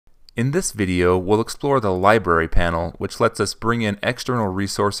In this video, we'll explore the library panel, which lets us bring in external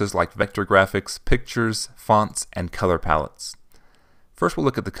resources like vector graphics, pictures, fonts, and color palettes. First, we'll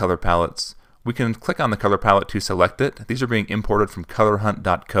look at the color palettes. We can click on the color palette to select it. These are being imported from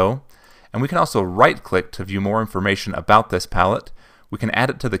colorhunt.co. And we can also right-click to view more information about this palette. We can add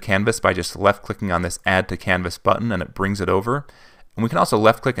it to the canvas by just left-clicking on this Add to Canvas button, and it brings it over. And we can also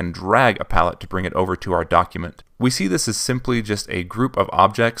left-click and drag a palette to bring it over to our document. We see this as simply just a group of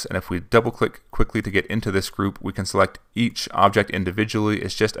objects, and if we double-click quickly to get into this group, we can select each object individually.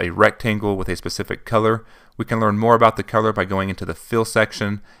 It's just a rectangle with a specific color. We can learn more about the color by going into the Fill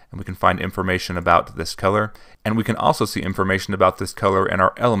section, and we can find information about this color. And we can also see information about this color in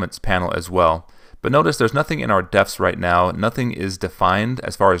our Elements panel as well. But notice there's nothing in our defs right now. Nothing is defined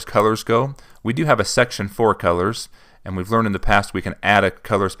as far as colors go. We do have a section for colors, and we've learned in the past we can add a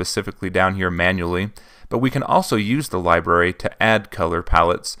color specifically down here manually, but we can also use the library to add color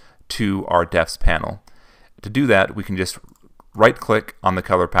palettes to our defs panel. To do that, we can just right-click on the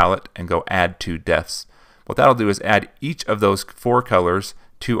color palette and go Add to Defs. What that'll do is add each of those 4 colors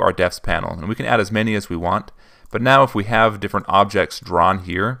to our defs panel, and we can add as many as we want. But now if we have different objects drawn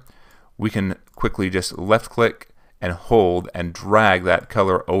here, we can quickly just left-click and hold and drag that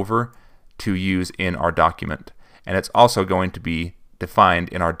color over to use in our document. And it's also going to be defined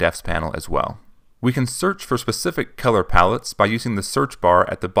in our defs panel as well. We can search for specific color palettes by using the search bar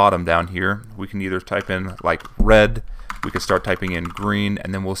at the bottom down here. We can either type in like red, we could start typing in green,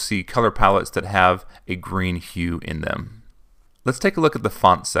 and then we'll see color palettes that have a green hue in them. Let's take a look at the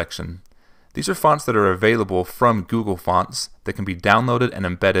fonts section. These are fonts that are available from Google Fonts that can be downloaded and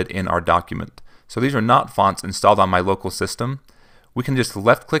embedded in our document. So these are not fonts installed on my local system. We can just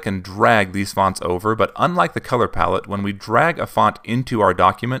left-click and drag these fonts over, but unlike the color palette, when we drag a font into our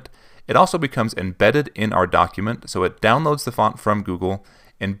document, it also becomes embedded in our document. So it downloads the font from Google,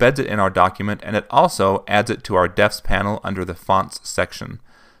 embeds it in our document, and it also adds it to our defs panel under the fonts section.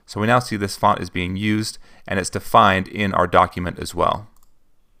 So we now see this font is being used, and it's defined in our document as well.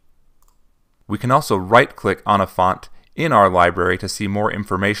 We can also right-click on a font in our library to see more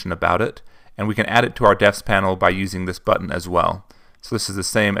information about it, and we can add it to our defs panel by using this button as well. So this is the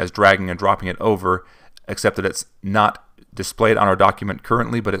same as dragging and dropping it over, except that it's not displayed on our document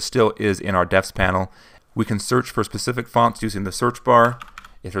currently, but it still is in our defs panel. We can search for specific fonts using the search bar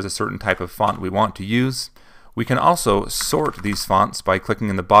if there's a certain type of font we want to use. We can also sort these fonts by clicking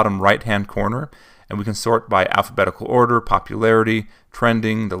in the bottom right-hand corner, and we can sort by alphabetical order, popularity,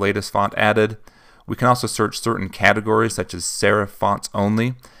 trending, the latest font added. We can also search certain categories such as serif fonts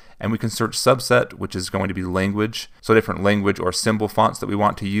only. And we can search subset, which is going to be language, so different language or symbol fonts that we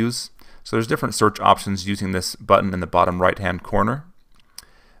want to use. So there's different search options using this button in the bottom right-hand corner.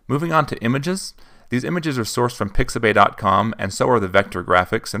 Moving on to images. These images are sourced from pixabay.com, and so are the vector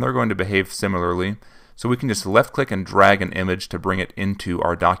graphics, and they're going to behave similarly. So we can just left-click and drag an image to bring it into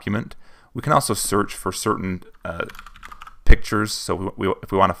our document. We can also search for certain pictures. So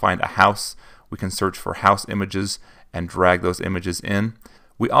if we want to find a house, we can search for house images and drag those images in.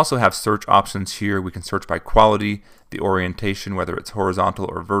 We also have search options here. We can search by quality, the orientation, whether it's horizontal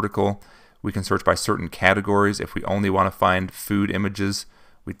or vertical. We can search by certain categories. If we only want to find food images,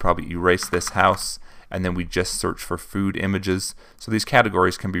 we'd probably erase this house, and then we just search for food images. So these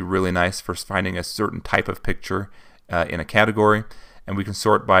categories can be really nice for finding a certain type of picture in a category. And we can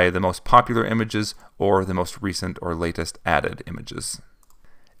sort by the most popular images or the most recent or latest added images.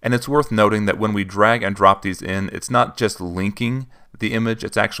 And it's worth noting that when we drag and drop these in, it's not just linking the image,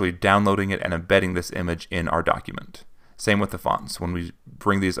 it's actually downloading it and embedding this image in our document. Same with the fonts. When we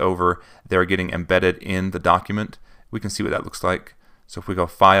bring these over, they're getting embedded in the document. We can see what that looks like. So if we go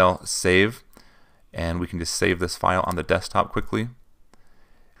File, Save, and we can just save this file on the desktop quickly.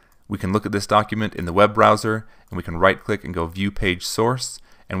 We can look at this document in the web browser, and we can right-click and go View Page Source,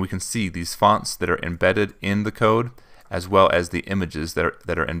 and we can see these fonts that are embedded in the code, as well as the images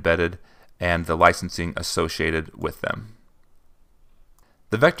that are embedded and the licensing associated with them.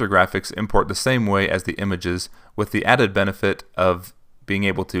 The vector graphics import the same way as the images, with the added benefit of being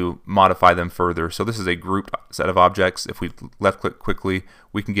able to modify them further. So this is a grouped set of objects. If we left-click quickly,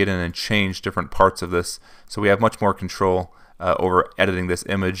 we can get in and change different parts of this. So we have much more control over editing this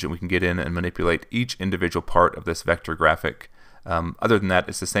image, and we can get in and manipulate each individual part of this vector graphic. Other than that,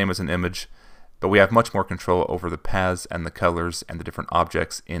 it's the same as an image, but we have much more control over the paths and the colors and the different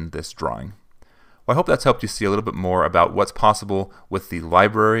objects in this drawing. Well, I hope that's helped you see a little bit more about what's possible with the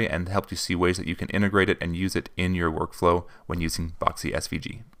library and helped you see ways that you can integrate it and use it in your workflow when using Boxy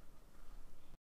SVG.